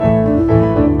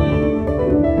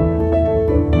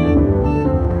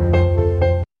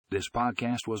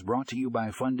podcast was brought to you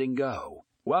by Funding Go.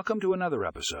 Welcome to another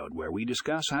episode where we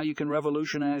discuss how you can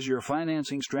revolutionize your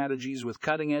financing strategies with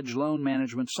cutting-edge loan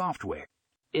management software.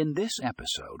 In this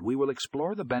episode, we will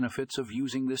explore the benefits of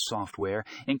using this software,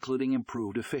 including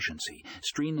improved efficiency,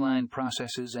 streamlined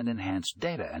processes, and enhanced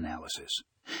data analysis.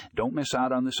 Don't miss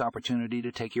out on this opportunity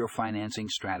to take your financing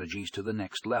strategies to the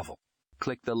next level.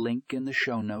 Click the link in the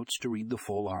show notes to read the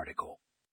full article.